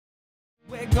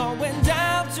We're going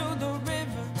down to the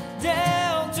river,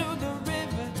 down to the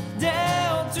river,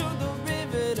 down to the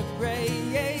river to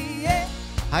pray.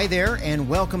 Hi there, and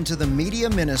welcome to the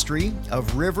media ministry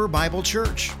of River Bible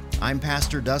Church. I'm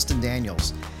Pastor Dustin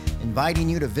Daniels, inviting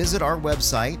you to visit our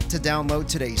website to download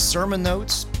today's sermon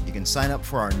notes. You can sign up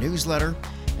for our newsletter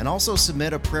and also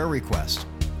submit a prayer request.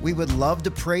 We would love to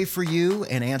pray for you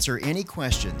and answer any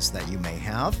questions that you may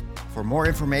have. For more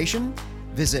information,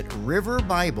 visit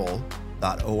riverbible.org.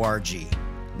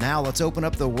 Now let's open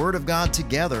up the Word of God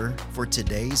together for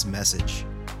today's message.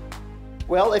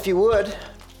 Well, if you would,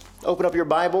 open up your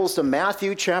Bibles to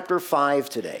Matthew chapter 5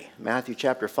 today. Matthew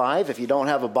chapter 5. If you don't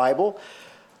have a Bible,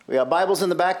 we got Bibles in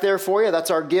the back there for you.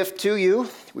 That's our gift to you.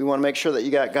 We want to make sure that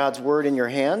you got God's Word in your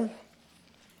hand.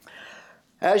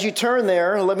 As you turn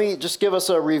there, let me just give us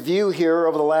a review here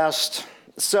over the last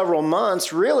several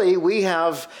months. Really, we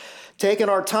have taken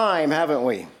our time, haven't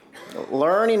we?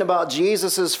 Learning about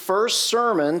Jesus' first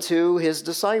sermon to his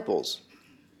disciples.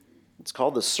 It's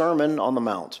called the Sermon on the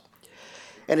Mount.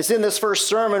 And it's in this first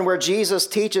sermon where Jesus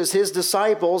teaches his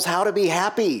disciples how to be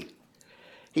happy.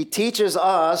 He teaches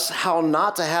us how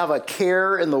not to have a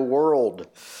care in the world.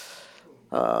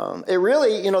 It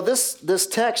really, this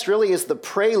text really is the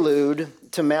prelude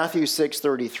to Matthew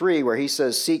 6:33, where he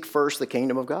says, "Seek first the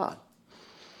kingdom of God."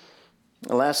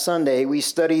 Last Sunday, we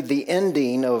studied the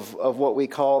ending of what we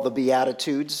call the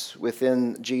Beatitudes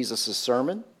within Jesus'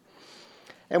 sermon.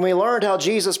 And we learned how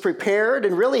Jesus prepared,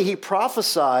 and really he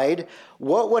prophesied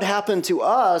what would happen to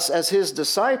us as his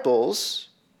disciples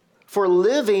for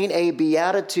living a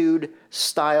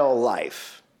Beatitude-style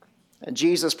life. And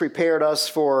Jesus prepared us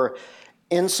for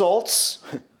insults,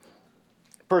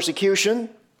 persecution,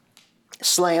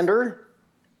 slander.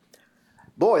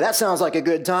 Boy, that sounds like a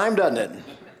good time, doesn't it?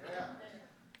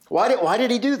 Why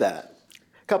did he do that?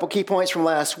 A couple key points from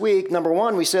last week. Number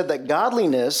one, we said that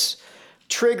godliness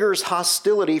triggers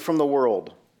hostility from the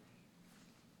world.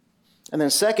 And then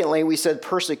secondly, we said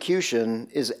persecution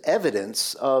is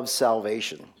evidence of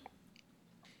salvation.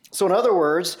 So in other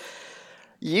words,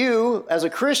 you, as a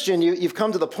Christian, you've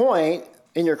come to the point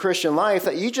in your Christian life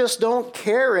that you just don't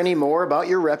care anymore about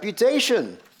your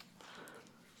reputation.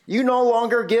 You no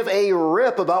longer give a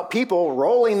rip about people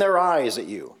rolling their eyes at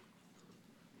you.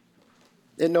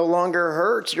 It no longer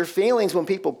hurts your feelings when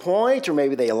people point or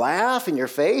maybe they laugh in your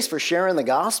face for sharing the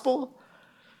gospel.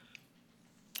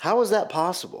 How is that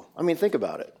possible? I mean, think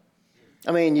about it.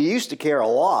 I mean, you used to care a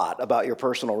lot about your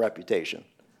personal reputation,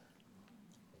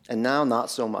 and now not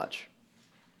so much.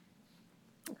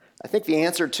 I think the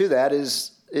answer to that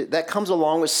is that comes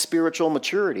along with spiritual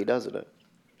maturity, doesn't it?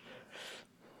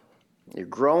 You're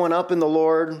growing up in the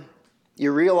Lord.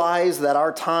 You realize that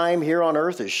our time here on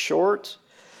earth is short.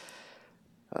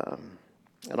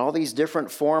 And all these different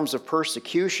forms of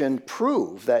persecution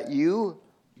prove that you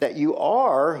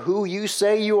are who you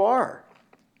say you are.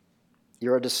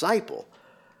 You're a disciple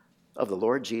of the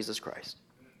Lord Jesus Christ.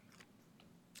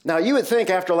 Now, you would think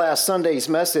after last Sunday's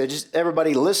message,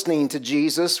 everybody listening to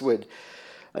Jesus would,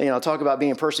 talk about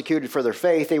being persecuted for their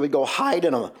faith. They would go hide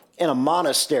in a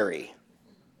monastery.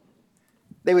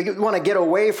 They would want to get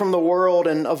away from the world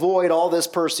and avoid all this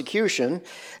persecution.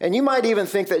 And you might even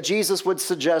think that Jesus would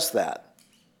suggest that,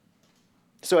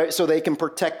 so they can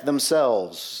protect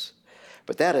themselves.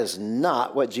 But that is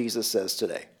not what Jesus says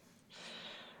today.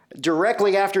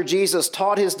 Directly after Jesus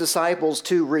taught his disciples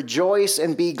to rejoice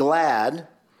and be glad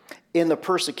in the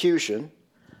persecution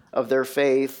of their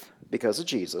faith because of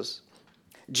Jesus,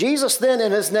 Jesus then,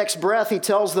 in his next breath, he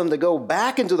tells them to go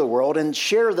back into the world and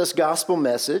share this gospel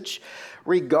message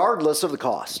regardless of the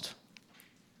cost.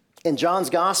 In John's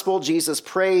gospel, Jesus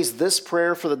prays this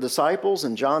prayer for the disciples.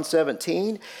 In John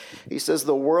 17, he says,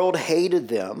 "The world hated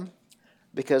them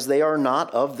because they are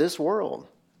not of this world,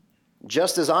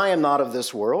 just as I am not of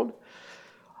this world."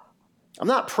 I'm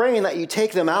not praying that you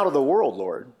take them out of the world,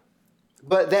 Lord,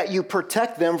 but that you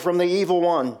protect them from the evil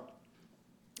one.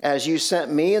 As you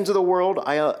sent me into the world,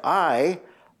 I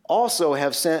also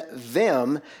have sent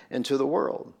them into the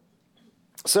world.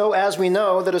 So as we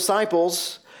know, the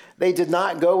disciples, they did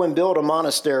not go and build a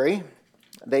monastery.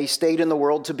 They stayed in the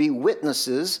world to be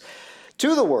witnesses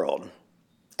to the world.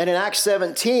 And in Acts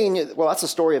 17, well, that's the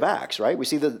story of Acts, right? We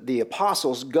see the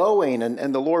apostles going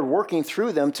and the Lord working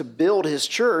through them to build his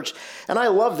church. And I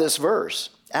love this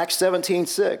verse, Acts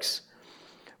 17:6.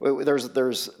 There's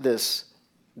this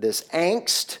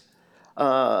angst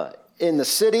in the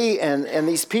city, and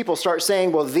these people start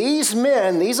saying, well, these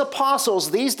men, these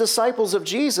apostles, these disciples of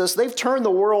Jesus, they've turned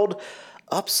the world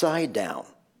upside down.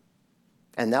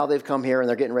 And now they've come here and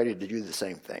they're getting ready to do the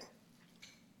same thing.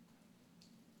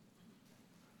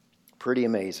 Pretty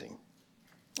amazing.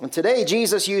 And today,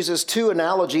 Jesus uses two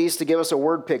analogies to give us a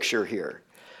word picture here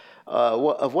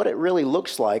of what it really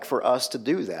looks like for us to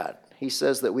do that. He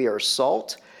says that we are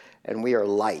salt and we are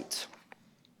light.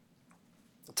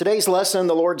 Today's lesson,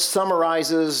 the Lord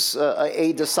summarizes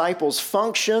a disciple's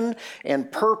function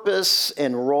and purpose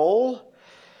and role.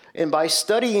 And by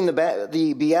studying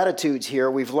the Beatitudes here,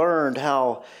 we've learned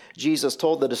how Jesus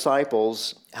told the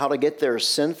disciples how to get their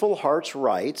sinful hearts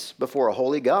right before a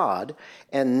holy God.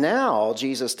 And now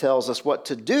Jesus tells us what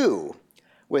to do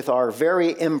with our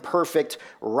very imperfect,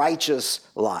 righteous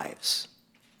lives.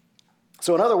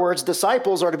 So in other words,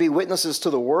 disciples are to be witnesses to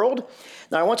the world.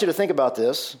 Now I want you to think about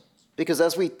this, because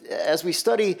as we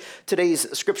study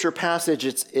today's scripture passage,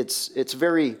 it's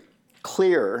very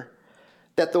clear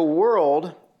that the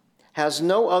world has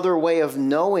no other way of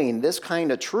knowing this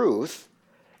kind of truth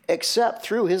except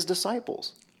through his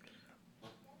disciples.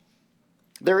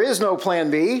 There is no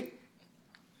plan B.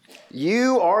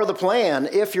 You are the plan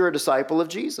if you're a disciple of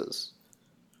Jesus.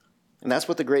 And that's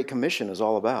what the Great Commission is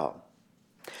all about.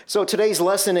 So today's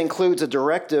lesson includes a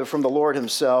directive from the Lord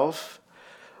himself.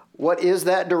 What is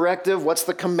that directive? What's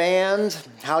the command?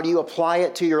 How do you apply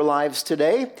it to your lives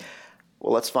today?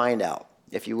 Well, let's find out.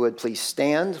 If you would, please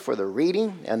stand for the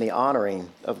reading and the honoring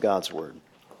of God's word.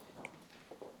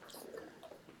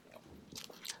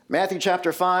 Matthew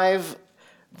chapter 5,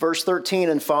 verse 13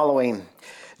 and following.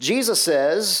 Jesus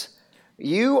says,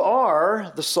 "You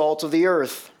are the salt of the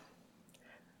earth.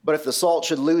 But if the salt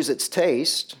should lose its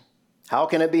taste, how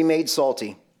can it be made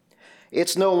salty?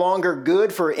 It's no longer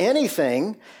good for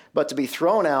anything but to be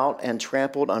thrown out and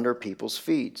trampled under people's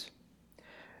feet.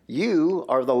 You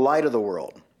are the light of the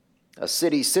world. A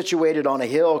city situated on a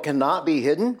hill cannot be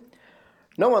hidden.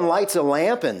 No one lights a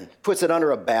lamp and puts it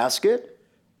under a basket,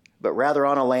 but rather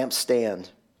on a lampstand,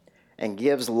 and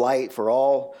gives light for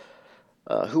all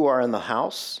who are in the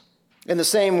house. In the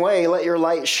same way, let your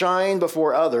light shine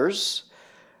before others,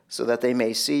 so that they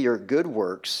may see your good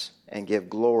works and give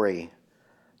glory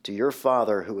to your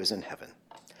Father who is in heaven."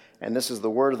 And this is the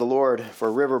word of the Lord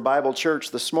for River Bible Church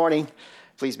this morning.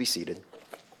 Please be seated.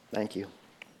 Thank you.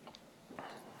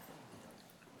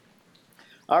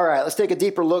 All right, let's take a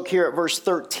deeper look here at verse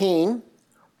 13.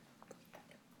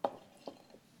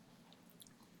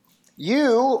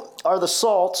 You are the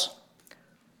salt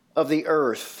of the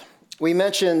earth. We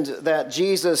mentioned that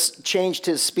Jesus changed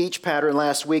his speech pattern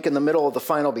last week in the middle of the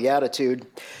final beatitude.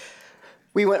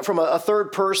 We went from a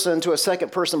third person to a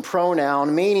second person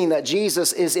pronoun, meaning that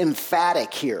Jesus is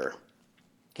emphatic here.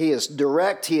 He is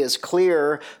direct, he is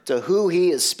clear to who he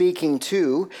is speaking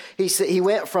to. He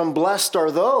went from blessed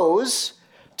are those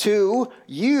to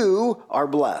you are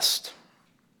blessed.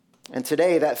 And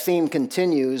today that theme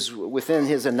continues within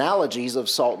his analogies of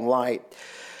salt and light.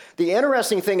 The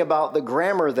interesting thing about the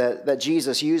grammar that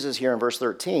Jesus uses here in verse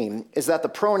 13 is that the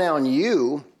pronoun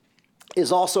you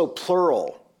is also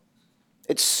plural.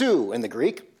 It's su in the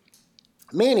Greek,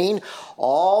 meaning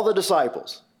all the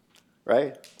disciples,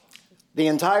 right? The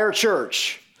entire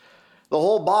church, the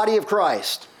whole body of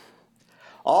Christ,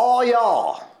 all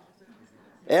y'all,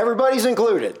 everybody's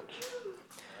included.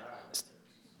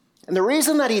 And the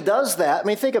reason that he does that, I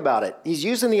mean, think about it. He's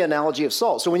using the analogy of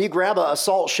salt. So when you grab a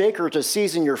salt shaker to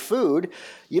season your food,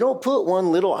 you don't put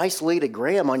one little isolated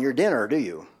gram on your dinner, do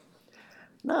you?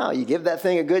 No, you give that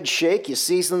thing a good shake, you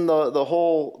season the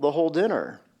whole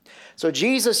dinner. So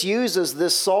Jesus uses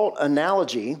this salt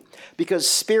analogy because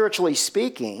spiritually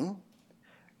speaking,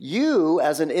 you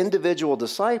as an individual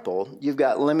disciple, you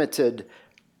have a limited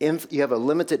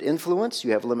influence,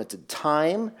 you have limited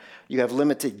time, you have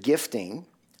limited gifting.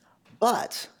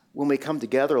 But when we come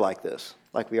together like this,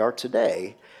 like we are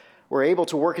today, we're able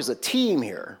to work as a team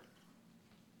here.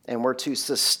 And we're to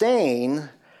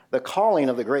sustain the calling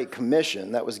of the Great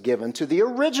Commission that was given to the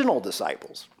original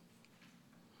disciples.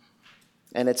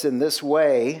 And it's in this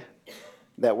way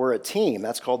that we're a team.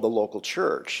 That's called the local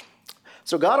church.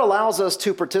 So God allows us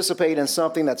to participate in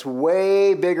something that's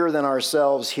way bigger than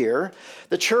ourselves here.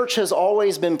 The church has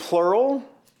always been plural.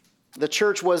 The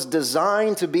church was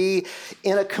designed to be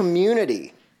in a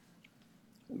community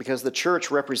because the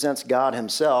church represents God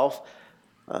himself.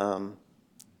 God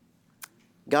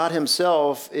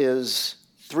himself is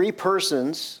three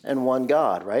persons and one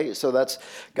God, right? So that's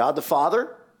God the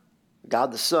Father,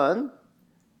 God the Son,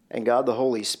 and God the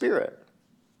Holy Spirit.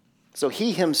 So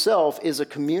he himself is a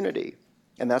community,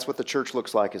 and that's what the church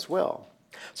looks like as well.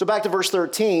 So back to verse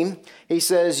 13, he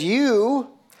says, you,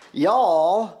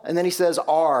 y'all, and then he says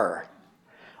are.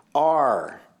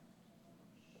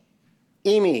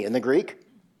 Emi in the Greek.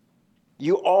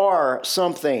 You are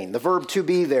something, the verb to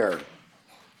be there.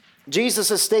 Jesus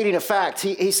is stating a fact.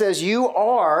 He says, you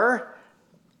are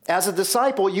As a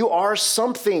disciple, you are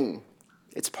something.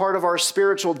 It's part of our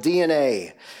spiritual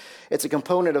DNA. It's a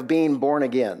component of being born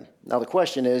again. Now the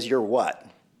question is, you're what?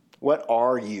 What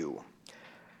are you?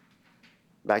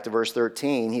 Back to verse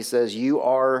 13, he says, you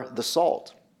are the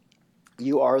salt.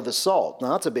 You are the salt.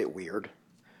 Now that's a bit weird.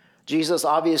 Jesus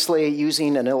obviously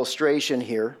using an illustration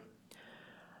here.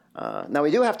 Now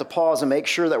we do have to pause and make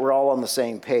sure that we're all on the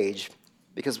same page,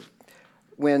 because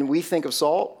when we think of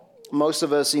salt, most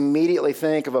of us immediately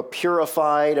think of a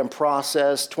purified and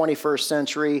processed 21st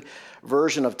century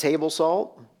version of table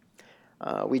salt.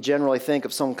 We generally think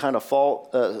of some kind of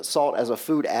salt as a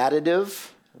food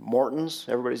additive. Morton's,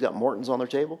 everybody's got Morton's on their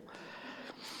table.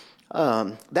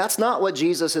 That's not what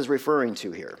Jesus is referring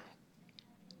to here.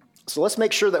 So let's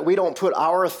make sure that we don't put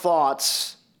our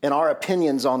thoughts and our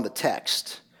opinions on the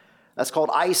text. That's called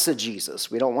eisegesis.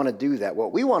 We don't want to do that.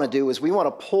 What we want to do is we want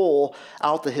to pull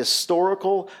out the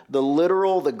historical, the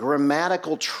literal, the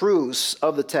grammatical truths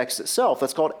of the text itself.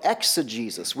 That's called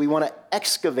exegesis. We want to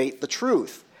excavate the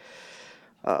truth.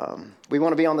 We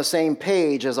want to be on the same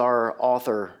page as our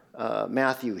author,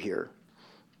 Matthew here.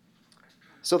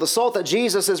 So the salt that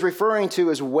Jesus is referring to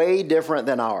is way different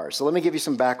than ours. So let me give you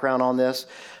some background on this.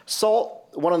 Salt,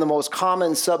 one of the most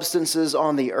common substances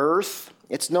on the earth.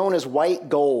 It's known as white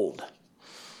gold.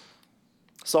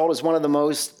 Salt is one of the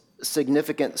most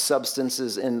significant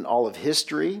substances in all of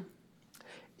history.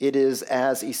 It is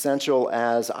as essential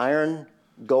as iron,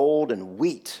 gold, and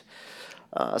wheat.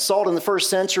 Salt in the first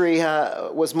century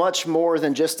was much more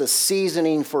than just a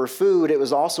seasoning for food. It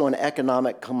was also an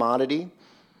economic commodity.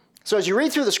 So as you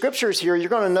read through the scriptures here, you're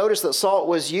going to notice that salt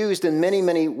was used in many,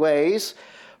 many ways.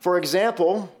 For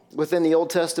example, within the Old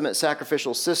Testament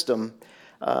sacrificial system,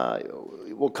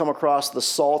 we'll come across the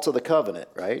salt of the covenant,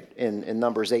 right, in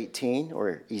Numbers 18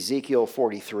 or Ezekiel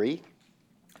 43.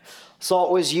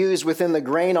 Salt was used within the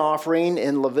grain offering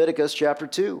in Leviticus chapter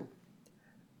 2.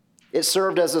 It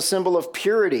served as a symbol of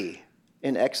purity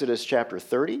in Exodus chapter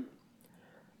 30.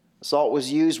 Salt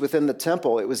was used within the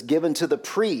temple. It was given to the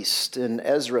priest in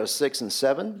Ezra 6 and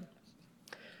 7.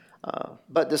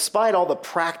 But despite all the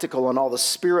practical and all the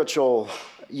spiritual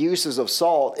uses of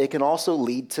salt, it can also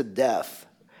lead to death.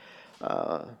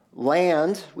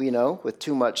 Land, we know, with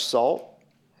too much salt,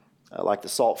 like the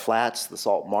salt flats, the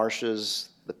salt marshes,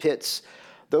 the pits,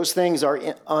 those things are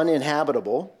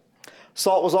uninhabitable.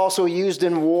 Salt was also used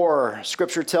in war.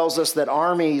 Scripture tells us that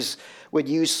armies would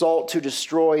use salt to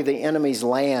destroy the enemy's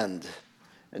land.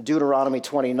 In Deuteronomy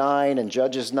 29 and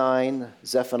Judges 9,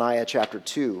 Zephaniah chapter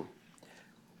 2.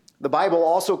 The Bible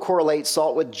also correlates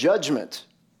salt with judgment,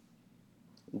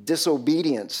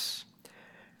 disobedience.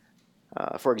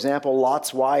 For example,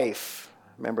 Lot's wife,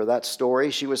 remember that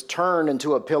story? She was turned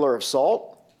into a pillar of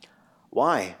salt.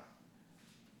 Why?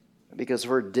 Because of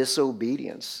her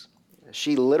disobedience.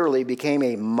 She literally became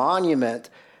a monument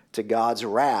to God's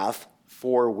wrath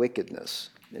for wickedness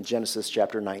in Genesis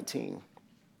chapter 19.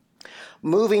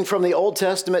 Moving from the Old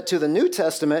Testament to the New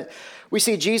Testament, we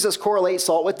see Jesus correlate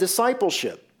salt with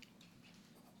discipleship.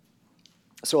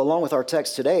 So along with our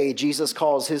text today, Jesus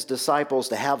calls his disciples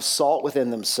to have salt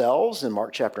within themselves in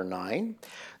Mark chapter 9.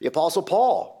 The Apostle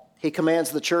Paul, he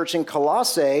commands the church in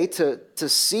Colossae to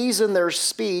season their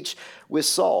speech with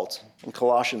salt in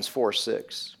Colossians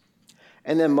 4:6.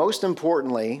 And then most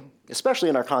importantly, especially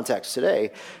in our context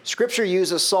today, Scripture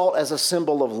uses salt as a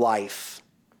symbol of life.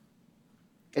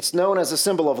 It's known as a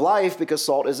symbol of life because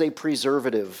salt is a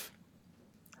preservative.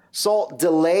 Salt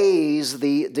delays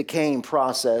the decaying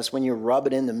process when you rub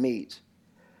it in the meat.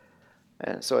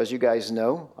 And so as you guys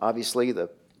know, obviously the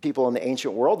people in the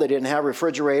ancient world, they didn't have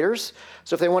refrigerators.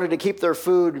 So if they wanted to keep their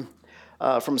food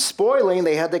from spoiling,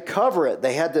 they had to cover it.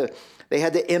 They had to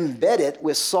embed it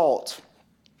with salt.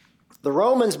 The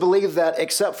Romans believed that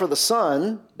except for the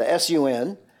sun, the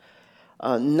S-U-N,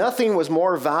 nothing was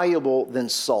more valuable than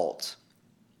salt.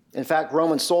 In fact,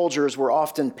 Roman soldiers were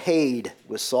often paid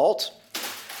with salt.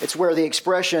 It's where the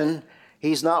expression,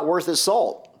 he's not worth his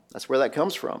salt, that's where that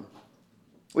comes from.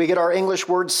 We get our English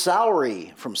word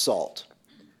salary from salt.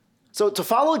 So to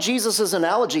follow Jesus'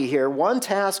 analogy here, one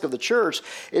task of the church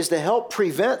is to help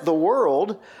prevent the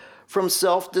world from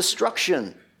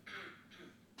self-destruction.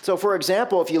 So for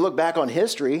example, if you look back on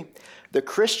history, the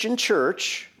Christian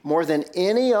church, more than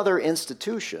any other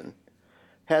institution,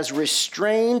 has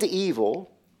restrained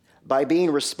evil by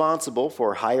being responsible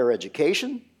for higher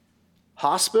education,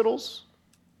 hospitals,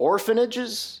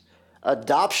 orphanages,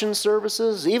 adoption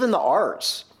services, even the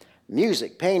arts,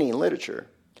 music, painting, literature.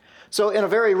 So in a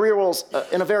very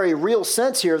real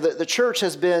sense here, the church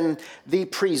has been the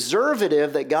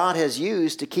preservative that God has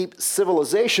used to keep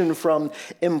civilization from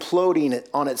imploding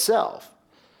on itself.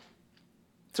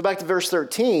 So back to verse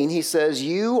 13, he says,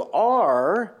 you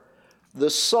are the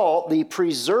salt, the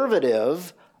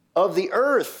preservative of the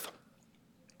earth.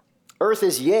 Earth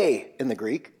is yea in the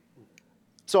Greek.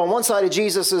 So on one side of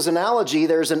Jesus' analogy,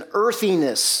 there's an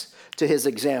earthiness to his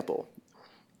example.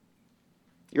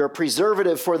 You're a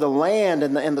preservative for the land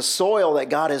and the soil that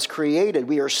God has created.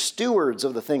 We are stewards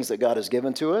of the things that God has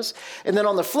given to us. And then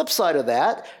on the flip side of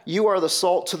that, you are the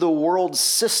salt to the world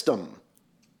system.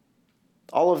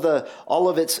 All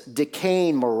of its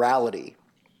decaying morality.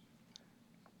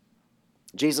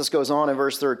 Jesus goes on in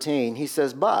verse 13. He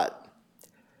says, but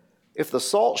if the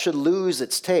salt should lose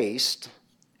its taste,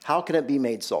 how can it be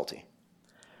made salty?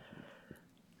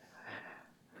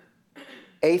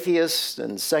 Atheists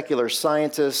and secular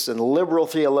scientists and liberal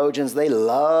theologians, they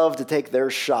love to take their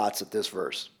shots at this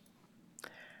verse.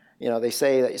 They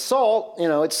say that salt,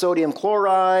 it's sodium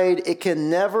chloride. It can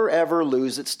never, ever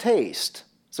lose its taste.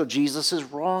 So Jesus is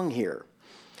wrong here.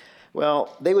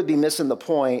 Well, they would be missing the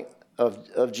point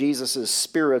of Jesus'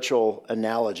 spiritual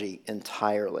analogy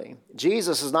entirely.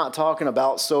 Jesus is not talking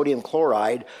about sodium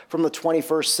chloride from the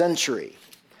 21st century.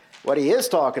 What he is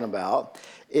talking about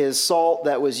is salt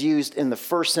that was used in the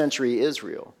first century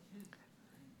Israel.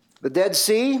 The Dead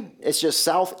Sea, it's just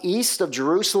southeast of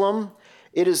Jerusalem.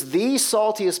 It is the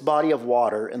saltiest body of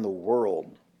water in the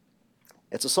world.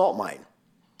 It's a salt mine.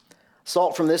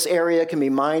 Salt from this area can be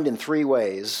mined in three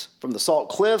ways: from the salt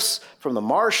cliffs, from the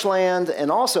marshland,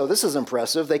 and also, this is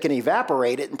impressive, they can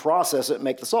evaporate it and process it and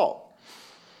make the salt.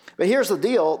 But here's the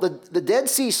deal, the Dead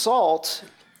Sea salt,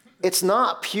 it's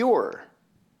not pure.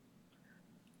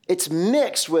 It's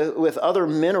mixed with other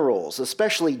minerals,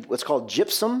 especially what's called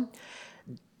gypsum.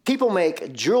 People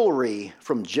make jewelry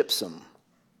from gypsum.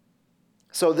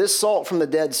 So this salt from the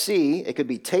Dead Sea, it could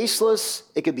be tasteless,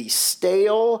 it could be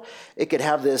stale, it could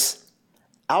have this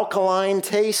alkaline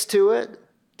taste to it,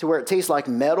 to where it tastes like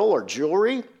metal or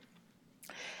jewelry.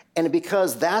 And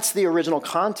because that's the original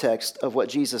context of what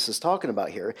Jesus is talking about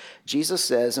here, Jesus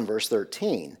says in verse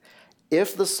 13,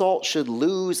 if the salt should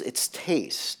lose its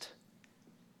taste,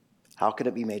 how can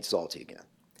it be made salty again?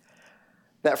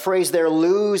 That phrase there,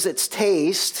 lose its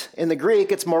taste, in the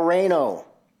Greek, it's moreno.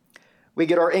 We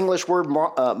get our English word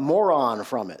moron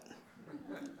from it.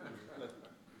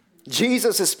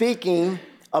 Jesus is speaking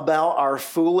about our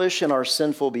foolish and our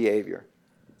sinful behavior.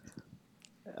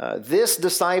 This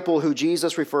disciple who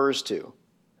Jesus refers to,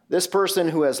 this person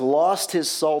who has lost his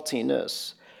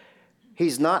saltiness,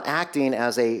 he's not acting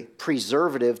as a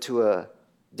preservative to a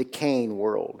decaying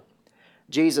world.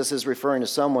 Jesus is referring to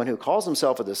someone who calls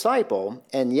himself a disciple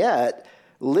and yet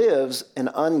lives an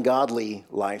ungodly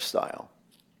lifestyle.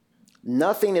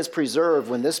 Nothing is preserved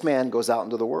when this man goes out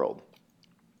into the world.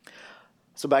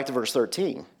 So back to verse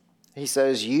 13. He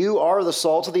says, you are the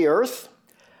salt of the earth,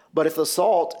 but if the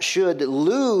salt should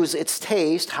lose its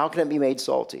taste, how can it be made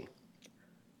salty?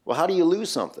 Well, how do you lose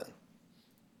something?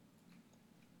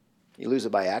 You lose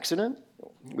it by accident.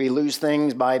 We lose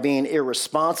things by being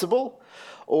irresponsible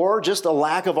or just a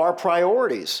lack of our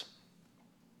priorities.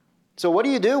 So what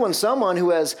do you do when someone who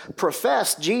has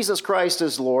professed Jesus Christ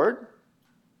as Lord,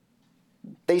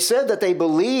 they said that they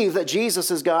believe that Jesus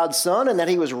is God's Son and that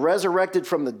he was resurrected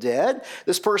from the dead.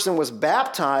 This person was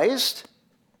baptized.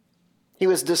 He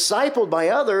was discipled by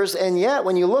others. And yet,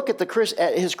 when you look at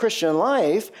his Christian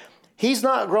life, he's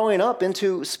not growing up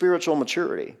into spiritual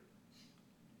maturity.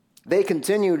 They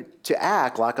continue to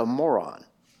act like a moron.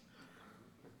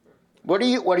 What are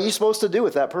you supposed to do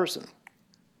with that person?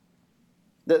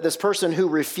 This person who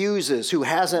refuses, who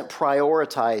hasn't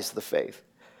prioritized the faith.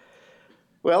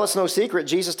 Well, it's no secret.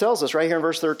 Jesus tells us right here in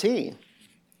verse 13.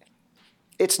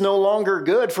 It's no longer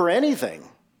good for anything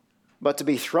but to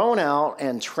be thrown out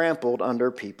and trampled under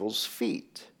people's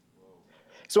feet.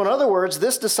 So in other words,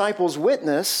 this disciple's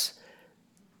witness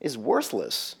is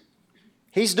worthless.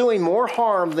 He's doing more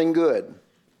harm than good.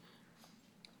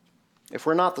 If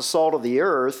we're not the salt of the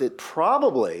earth, it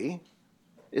probably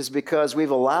is because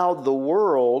we've allowed the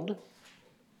world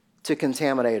to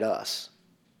contaminate us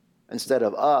instead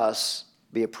of us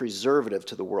be a preservative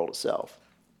to the world itself.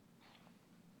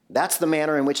 That's the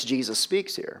manner in which Jesus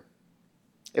speaks here.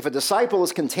 If a disciple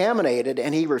is contaminated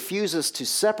and he refuses to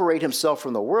separate himself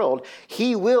from the world,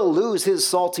 he will lose his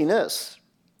saltiness.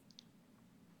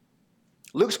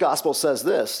 Luke's gospel says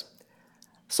this,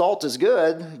 salt is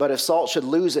good, but if salt should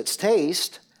lose its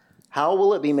taste, how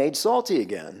will it be made salty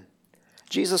again?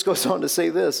 Jesus goes on to say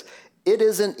this, it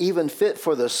isn't even fit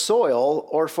for the soil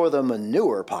or for the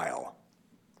manure pile.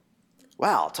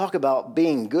 Wow, talk about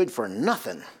being good for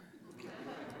nothing.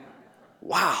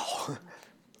 Wow.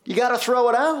 You got to throw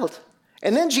it out.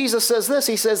 And then Jesus says this.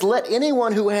 He says, let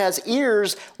anyone who has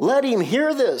ears, let him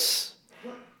hear this.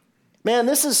 Man,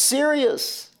 this is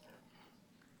serious.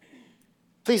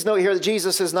 Please note here that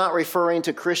Jesus is not referring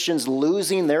to Christians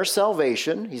losing their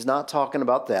salvation. He's not talking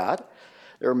about that.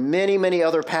 There are many, many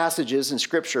other passages in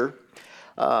Scripture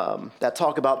that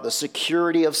talk about the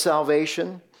security of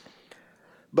salvation.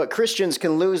 But Christians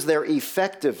can lose their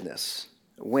effectiveness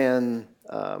when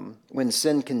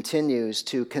sin continues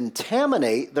to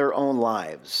contaminate their own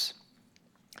lives.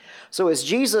 So as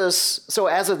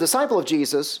a disciple of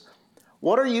Jesus,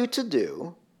 what are you to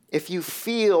do if you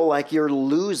feel like you're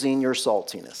losing your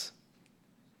saltiness?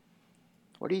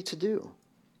 What are you to do?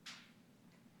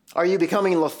 Are you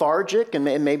becoming lethargic and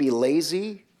maybe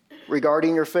lazy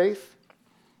regarding your faith?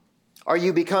 Are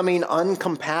you becoming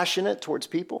uncompassionate towards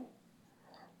people?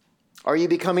 Are you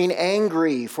becoming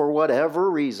angry for whatever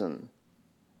reason?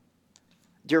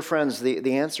 Dear friends,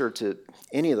 the answer to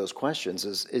any of those questions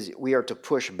is we are to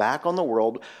push back on the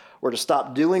world. We're to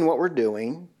stop doing what we're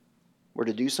doing. We're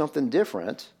to do something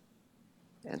different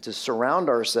and to surround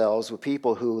ourselves with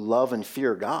people who love and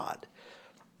fear God.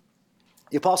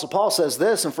 The Apostle Paul says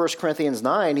this in 1 Corinthians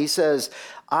 9. He says,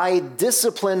 I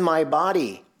discipline my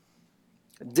body.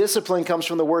 Discipline comes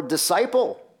from the word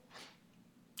disciple.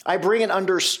 I bring it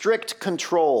under strict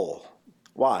control.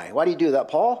 Why? Why do you do that,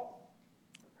 Paul?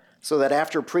 So that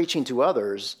after preaching to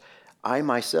others, I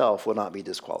myself will not be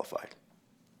disqualified.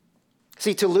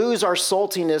 See, to lose our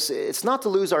saltiness, it's not to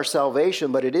lose our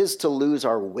salvation, but it is to lose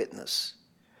our witness.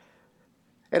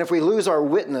 And if we lose our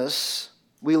witness,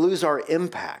 we lose our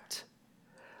impact.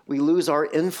 We lose our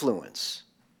influence.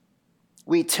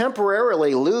 We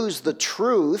temporarily lose the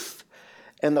truth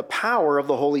and the power of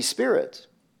the Holy Spirit.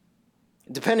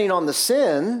 Depending on the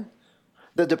sin,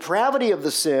 the depravity of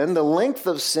the sin, the length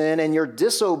of sin, and your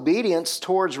disobedience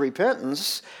towards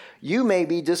repentance, you may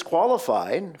be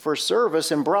disqualified for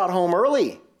service and brought home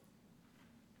early.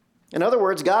 In other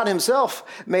words, God himself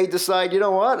may decide, you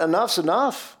know what, enough's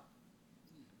enough.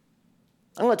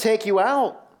 I'm going to take you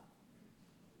out.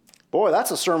 Boy,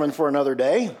 that's a sermon for another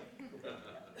day.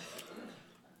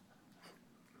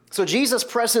 So Jesus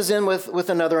presses in with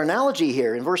another analogy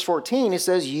here. In verse 14, he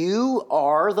says, you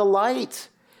are the light.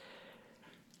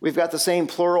 We've got the same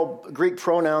plural Greek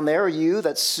pronoun there, you,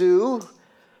 that's su.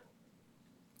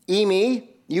 Emi,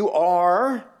 you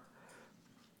are.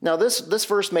 Now this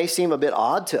verse may seem a bit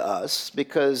odd to us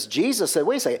because Jesus said,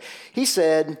 wait a second, he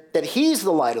said that he's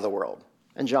the light of the world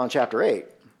in John chapter 8.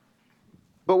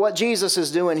 But what Jesus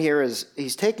is doing here is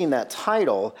he's taking that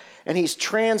title and he's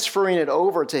transferring it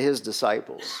over to his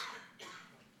disciples.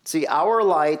 See, our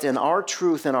light and our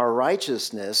truth and our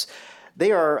righteousness,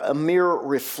 they are a mere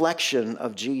reflection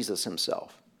of Jesus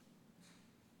himself.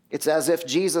 It's as if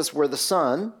Jesus were the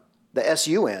sun, the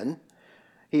S-U-N.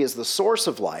 He is the source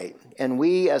of light, and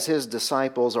we as his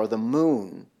disciples are the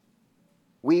moon.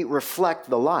 We reflect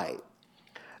the light.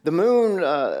 The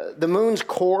moon's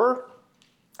core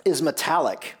is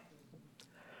metallic.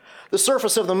 The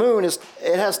surface of the moon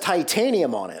has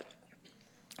titanium on it.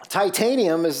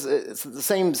 Titanium it's the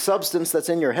same substance that's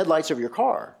in your headlights of your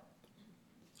car.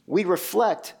 We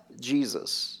reflect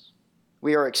Jesus.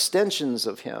 We are extensions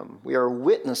of him. We are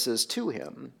witnesses to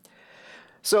him.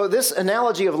 So this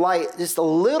analogy of light is a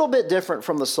little bit different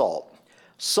from the salt.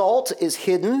 Salt is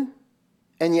hidden,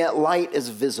 and yet light is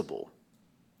visible.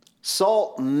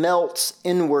 Salt melts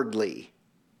inwardly,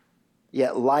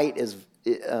 yet light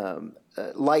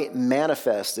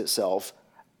manifests itself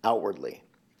outwardly.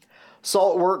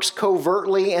 Salt works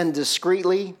covertly and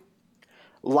discreetly.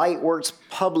 Light works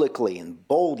publicly and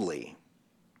boldly.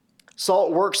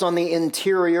 Salt works on the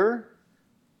interior,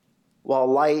 while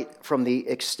light from the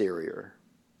exterior.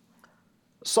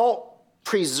 Salt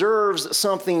preserves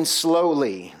something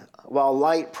slowly, while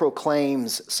light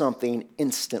proclaims something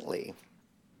instantly.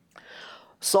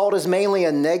 Salt is mainly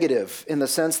a negative in the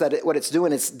sense that what it's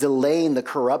doing is delaying the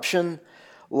corruption.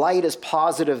 Light is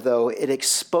positive, though. It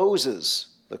exposes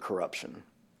the corruption.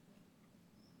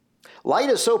 Light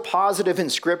is so positive in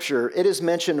Scripture, it is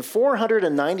mentioned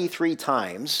 493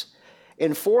 times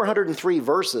in 403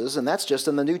 verses, and that's just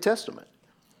in the New Testament.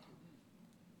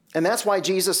 And that's why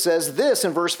Jesus says this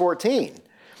in verse 14.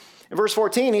 In verse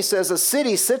 14, he says, a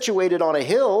city situated on a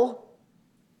hill,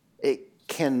 it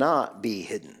cannot be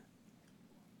hidden.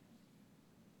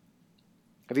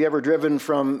 Have you ever driven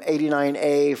from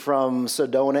 89A from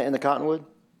Sedona into Cottonwood?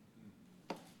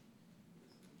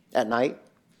 At night,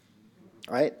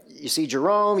 right? You see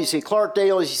Jerome, you see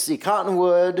Clarkdale, you see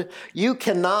Cottonwood. You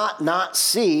cannot not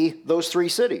see those three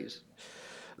cities.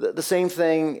 The same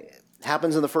thing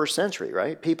happens in the first century,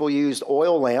 right? People used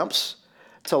oil lamps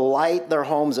to light their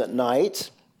homes at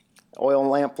night. Oil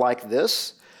lamp like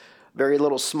this, very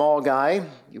little small guy.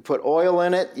 You put oil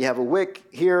in it, you have a wick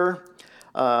here.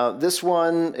 This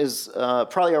one is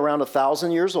probably around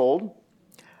 1,000 years old.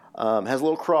 Has a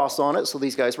little cross on it, so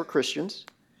these guys were Christians.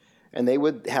 And they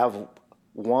would have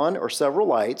one or several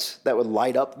lights that would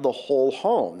light up the whole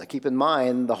home. Now keep in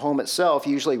mind, the home itself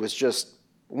usually was just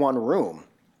one room.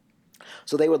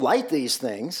 So they would light these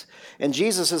things. And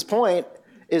Jesus' point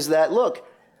is that, look,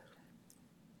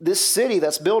 this city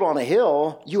that's built on a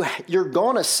hill, you're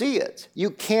going to see it. You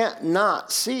can't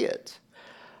not see it.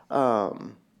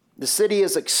 The city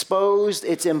is exposed.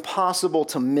 It's impossible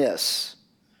to miss.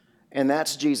 And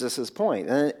that's Jesus' point.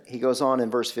 And then he goes on in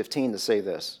verse 15 to say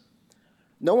this.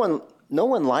 No one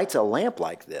lights a lamp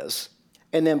like this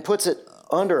and then puts it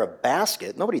under a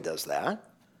basket. Nobody does that.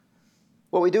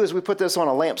 What we do is we put this on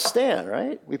a lampstand,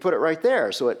 right? We put it right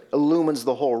there so it illumines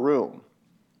the whole room.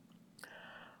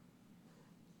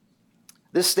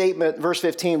 This statement, verse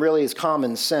 15, really is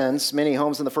common sense. Many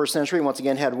homes in the first century, once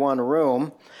again, had one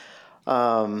room.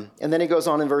 And then he goes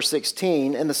on in verse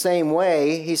 16. In the same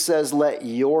way, he says, let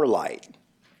your light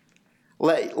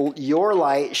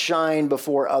shine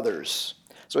before others.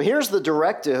 So here's the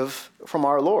directive from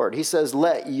our Lord. He says,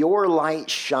 let your light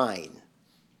shine.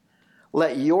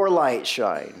 Let your light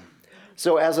shine.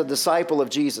 So as a disciple of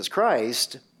Jesus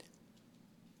Christ,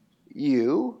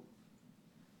 y'all,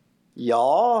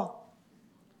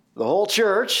 the whole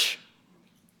church,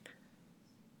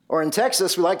 or in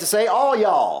Texas, we like to say all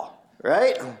y'all,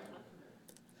 right?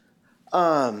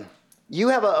 You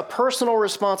have a personal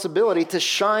responsibility to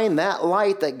shine that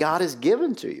light that God has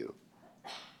given to you.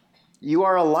 You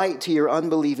are a light to your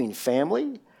unbelieving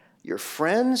family, your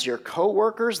friends, your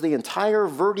co-workers, the entire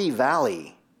Verde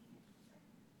Valley.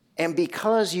 And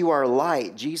because you are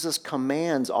light, Jesus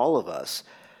commands all of us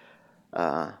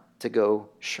to go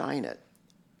shine it.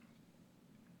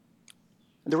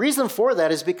 And the reason for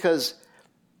that is because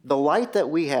the light that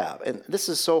we have, and this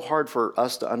is so hard for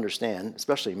us to understand,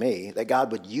 especially me, that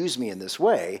God would use me in this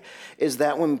way, is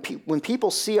that when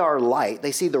people see our light,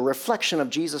 they see the reflection of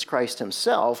Jesus Christ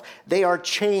himself, they are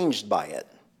changed by it.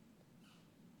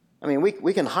 I mean,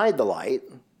 we can hide the light,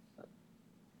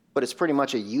 but it's pretty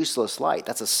much a useless light.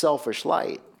 That's a selfish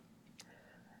light.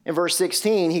 In verse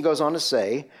 16, he goes on to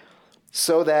say,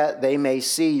 so that they may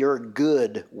see your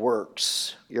good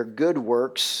works. Your good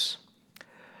works.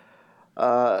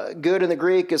 Good in the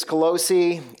Greek is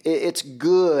kolossi. It's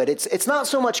good. It's not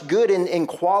so much good in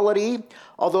quality,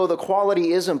 although the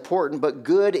quality is important, but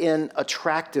good in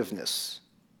attractiveness.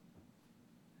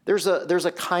 There's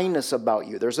a kindness about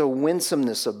you. There's a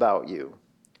winsomeness about you.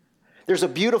 There's a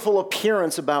beautiful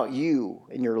appearance about you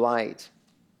in your light.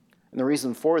 And the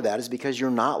reason for that is because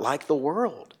you're not like the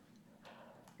world.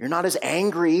 You're not as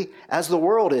angry as the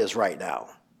world is right now.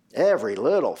 Every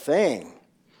little thing.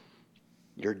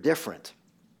 You're different.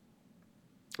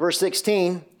 Verse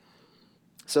 16,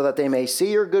 so that they may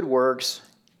see your good works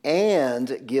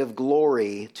and give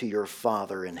glory to your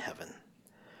Father in heaven.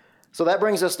 So that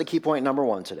brings us to key point number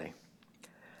 1 today.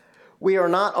 We are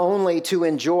not only to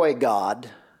enjoy God,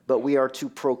 but we are to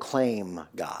proclaim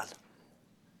God.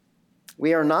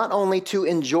 We are not only to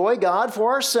enjoy God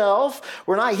for ourselves.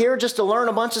 We're not here just to learn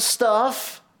a bunch of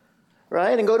stuff,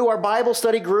 right? And go to our Bible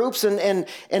study groups and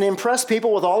impress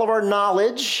people with all of our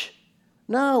knowledge.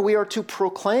 No, we are to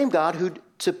proclaim God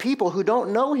to people who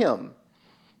don't know him.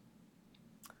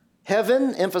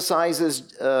 Heaven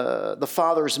emphasizes the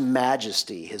Father's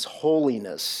majesty, his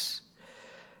holiness.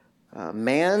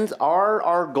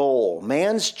 Our goal,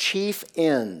 man's chief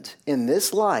end in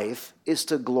this life is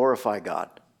to glorify God.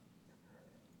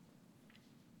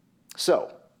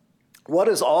 So, what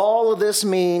does all of this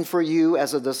mean for you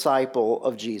as a disciple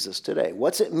of Jesus today?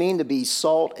 What's it mean to be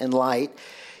salt and light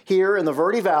here in the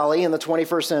Verde Valley in the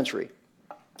 21st century?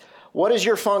 What is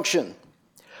your function?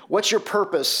 What's your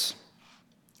purpose?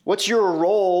 What's your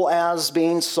role as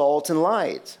being salt and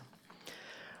light?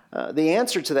 The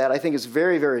answer to that, I think, is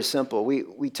very, very simple.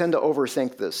 We tend to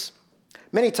overthink this.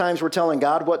 Many times we're telling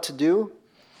God what to do,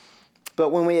 but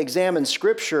when we examine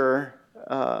Scripture,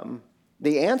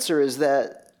 the answer is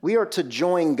that we are to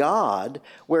join God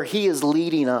where he is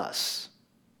leading us.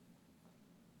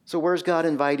 So where's God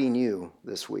inviting you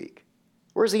this week?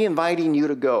 Where's he inviting you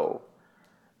to go?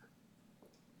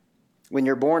 When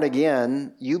you're born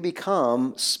again, you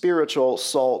become spiritual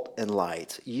salt and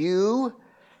light. You're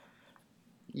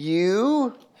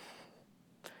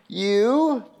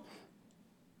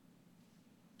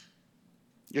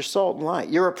salt and light.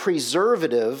 You're a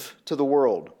preservative to the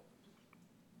world.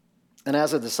 And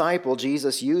as a disciple,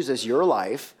 Jesus uses your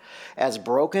life, as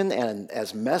broken and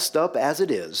as messed up as it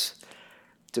is,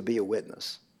 to be a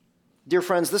witness. Dear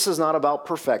friends, this is not about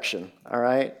perfection, all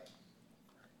right?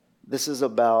 This is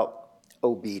about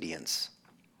obedience.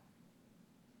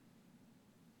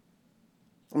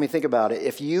 Let me think about it.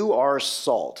 If you are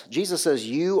salt, Jesus says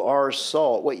you are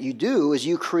salt. What you do is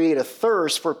you create a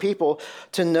thirst for people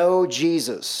to know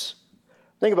Jesus.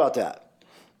 Think about that.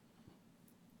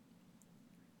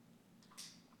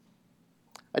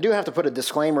 I do have to put a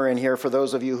disclaimer in here for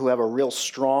those of you who have a real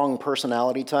strong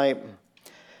personality type.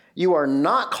 You are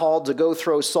not called to go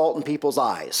throw salt in people's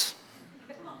eyes.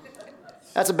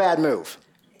 That's a bad move.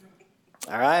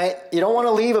 All right? You don't want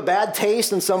to leave a bad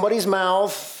taste in somebody's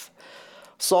mouth.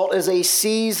 Salt is a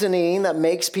seasoning that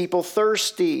makes people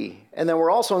thirsty. And then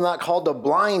we're also not called to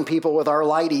blind people with our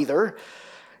light either.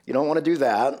 You don't want to do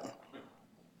that.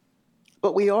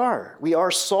 But we are. We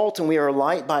are salt and we are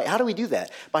light by, how do we do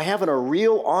that? By having a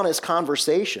real honest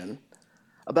conversation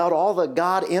about all the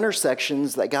God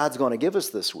intersections that God's going to give us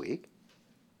this week.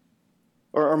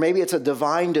 Or maybe it's a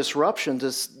divine disruption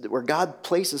where God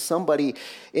places somebody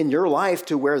in your life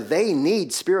to where they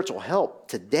need spiritual help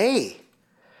today.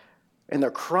 And they're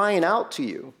crying out to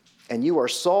you. And you are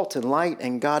salt and light,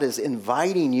 and God is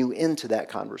inviting you into that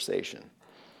conversation.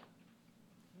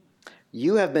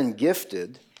 You have been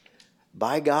gifted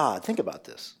by God. Think about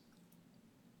this.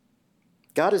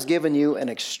 God has given you an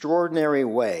extraordinary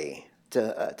way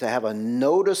to have a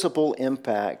noticeable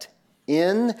impact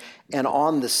in and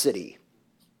on the city.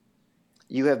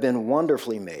 You have been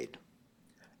wonderfully made.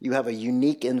 You have a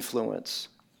unique influence.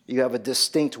 You have a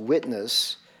distinct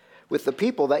witness with the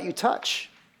people that you touch.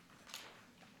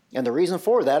 And the reason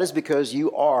for that is because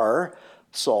you are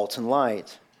salt and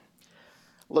light.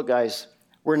 Look, guys,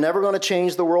 we're never going to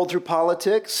change the world through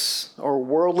politics or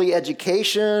worldly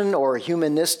education or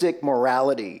humanistic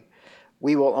morality.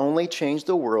 We will only change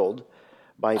the world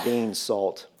by being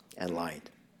salt and light.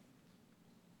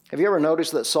 Have you ever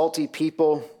noticed that salty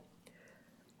people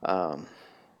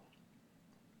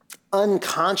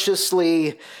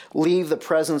unconsciously leave the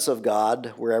presence of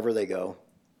God wherever they go?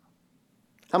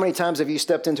 How many times have you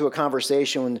stepped into a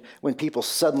conversation when people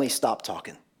suddenly stop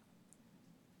talking?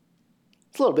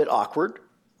 It's a little bit awkward.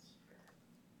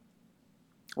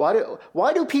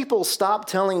 Why do people stop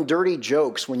telling dirty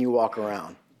jokes when you walk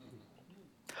around?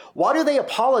 Why do they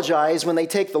apologize when they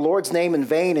take the Lord's name in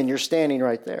vain and you're standing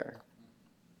right there?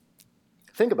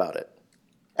 Think about it.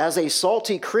 As a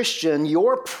salty Christian,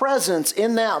 your presence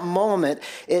in that moment,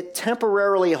 it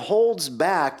temporarily holds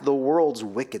back the world's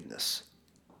wickedness.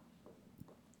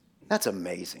 That's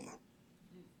amazing.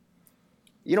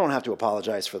 You don't have to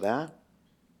apologize for that.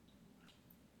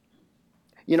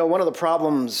 You know, one of the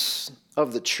problems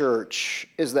of the church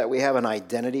is that we have an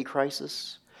identity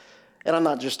crisis. And I'm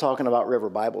not just talking about River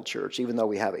Bible Church, even though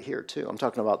we have it here too. I'm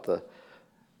talking about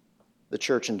the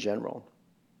church in general.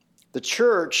 The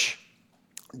church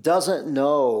doesn't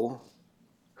know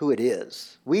who it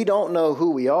is. We don't know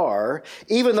who we are,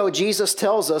 even though Jesus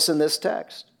tells us in this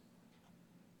text.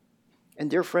 And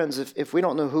dear friends, if we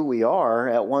don't know who we are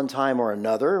at one time or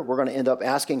another, we're going to end up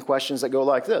asking questions that go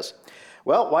like this.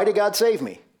 Well, why did God save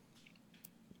me?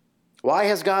 Why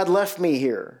has God left me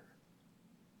here?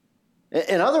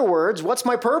 In other words, what's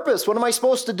my purpose? What am I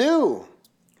supposed to do?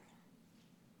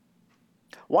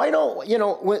 Why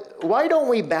don't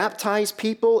we baptize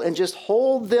people and just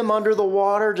hold them under the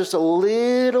water just a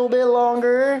little bit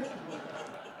longer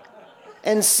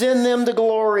and send them to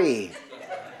glory?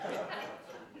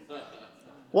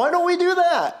 Why don't we do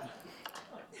that?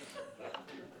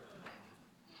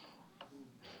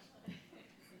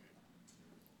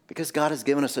 Because God has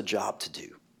given us a job to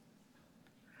do.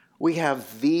 We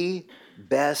have the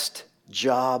best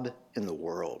job in the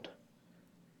world.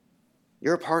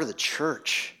 You're a part of the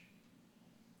church.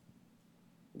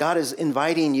 God is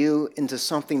inviting you into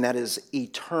something that is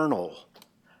eternal.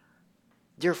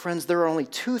 Dear friends, there are only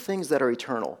two things that are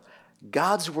eternal: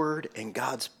 God's word and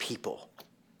God's people.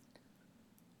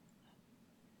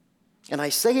 And I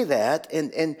say that,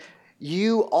 and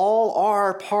you all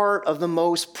are part of the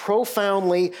most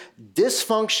profoundly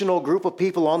dysfunctional group of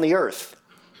people on the earth.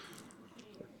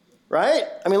 Right?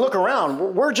 I mean, look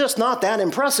around. We're just not that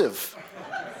impressive.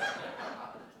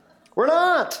 We're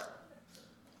not.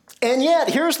 And yet,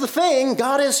 here's the thing.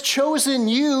 God has chosen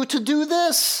you to do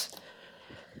this.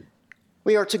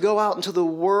 We are to go out into the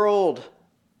world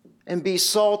and be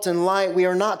salt and light. We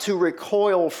are not to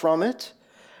recoil from it.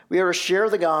 We are to share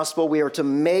the gospel. We are to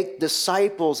make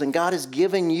disciples, and God has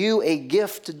given you a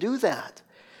gift to do that.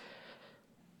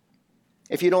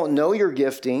 If you don't know your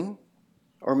gifting,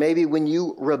 or maybe when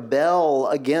you rebel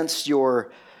against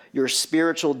your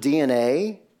spiritual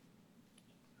DNA,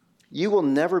 you will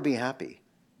never be happy.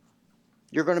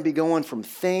 You're going to be going from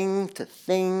thing to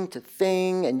thing to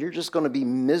thing, and you're just going to be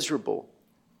miserable.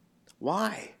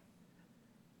 Why?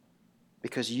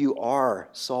 Because you are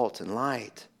salt and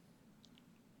light.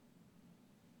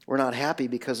 We're not happy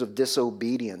because of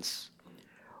disobedience.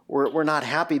 We're not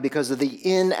happy because of the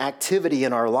inactivity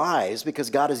in our lives, because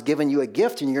God has given you a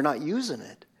gift and you're not using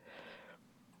it.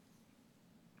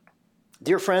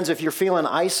 Dear friends, if you're feeling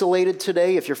isolated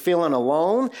today, if you're feeling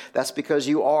alone, that's because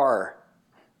you are.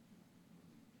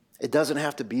 It doesn't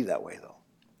have to be that way, though.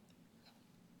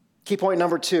 Key point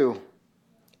number 2.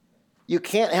 You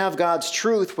can't have God's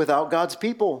truth without God's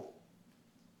people.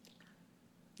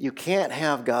 You can't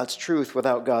have God's truth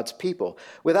without God's people.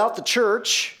 Without the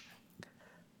church,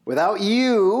 without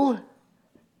you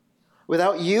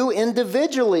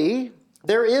individually,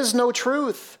 there is no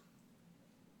truth.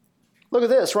 Look at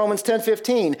this, Romans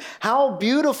 10:15. How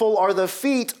beautiful are the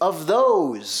feet of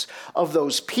those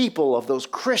people, of those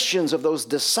Christians, of those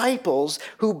disciples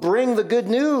who bring the good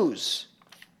news.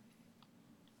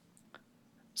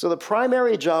 So the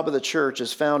primary job of the church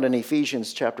is found in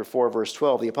Ephesians chapter 4, verse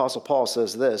 12. The Apostle Paul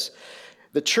says this: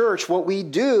 the church, what we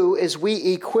do is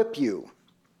we equip you.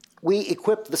 We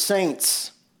equip the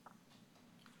saints.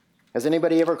 Has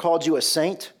anybody ever called you a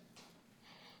saint?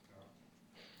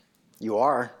 You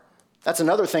are. That's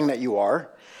another thing that you are.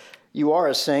 You are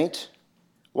a saint.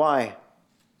 Why?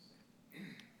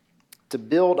 To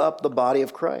build up the body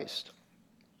of Christ.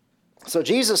 So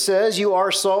Jesus says you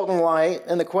are salt and light,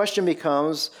 and the question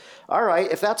becomes, all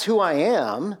right, if that's who I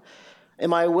am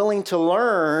I willing to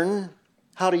learn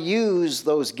how to use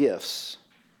those gifts?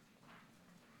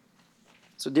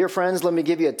 So dear friends, let me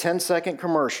give you a 10-second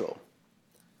commercial.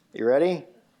 You ready?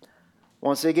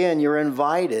 Once again, you're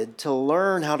invited to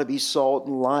learn how to be salt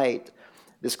and light.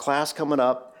 This class coming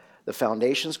up, the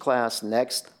Foundations class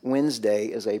next Wednesday,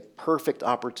 is a perfect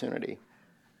opportunity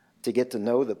to get to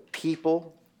know the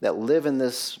people that live in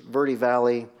this Verde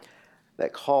Valley,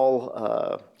 that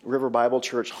call River Bible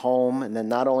Church home. And then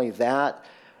not only that,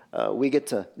 we get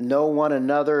to know one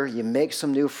another, you make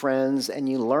some new friends, and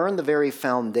you learn the very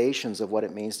foundations of what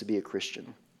it means to be a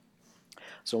Christian.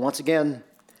 So once again,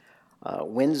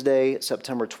 Wednesday,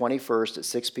 September 21st at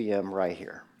 6 p.m. right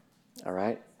here. All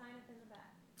right? Sign up in the back.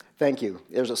 Thank you.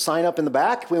 There's a sign up in the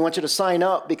back. We want you to sign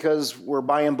up because we're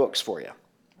buying books for you.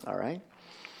 All right?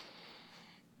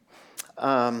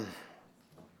 Amen?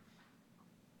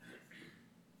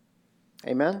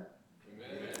 Amen.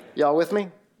 Y'all with me?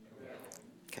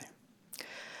 Okay.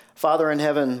 Father in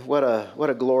heaven, what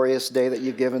a glorious day that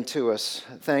you've given to us.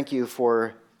 Thank you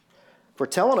for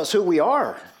telling us who we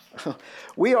are.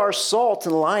 We are salt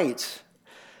and light.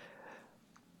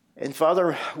 And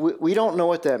Father, we don't know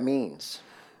what that means.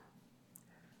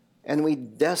 And we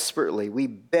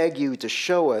beg you to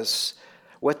show us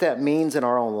what that means in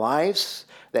our own lives,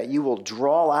 that you will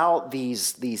draw out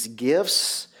these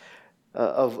gifts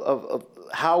of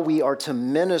how we are to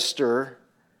minister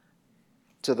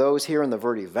to those here in the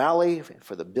Verde Valley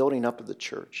for the building up of the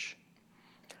church.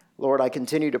 Lord, I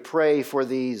continue to pray for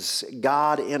these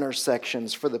God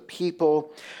intersections, for the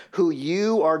people who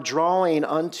you are drawing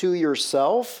unto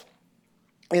yourself,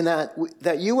 and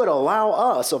that you would allow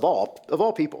us, of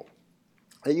all people,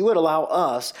 that you would allow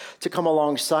us to come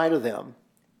alongside of them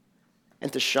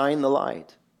and to shine the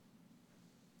light,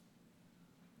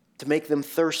 to make them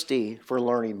thirsty for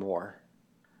learning more.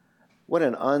 What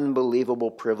an unbelievable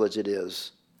privilege it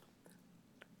is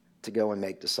to go and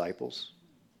make disciples.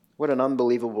 What an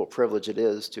unbelievable privilege it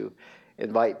is to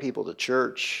invite people to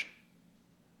church,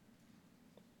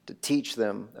 to teach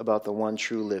them about the one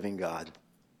true living God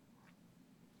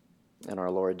and our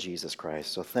Lord Jesus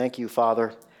Christ. So thank you,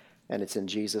 Father, and it's in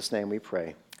Jesus' name we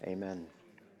pray. Amen.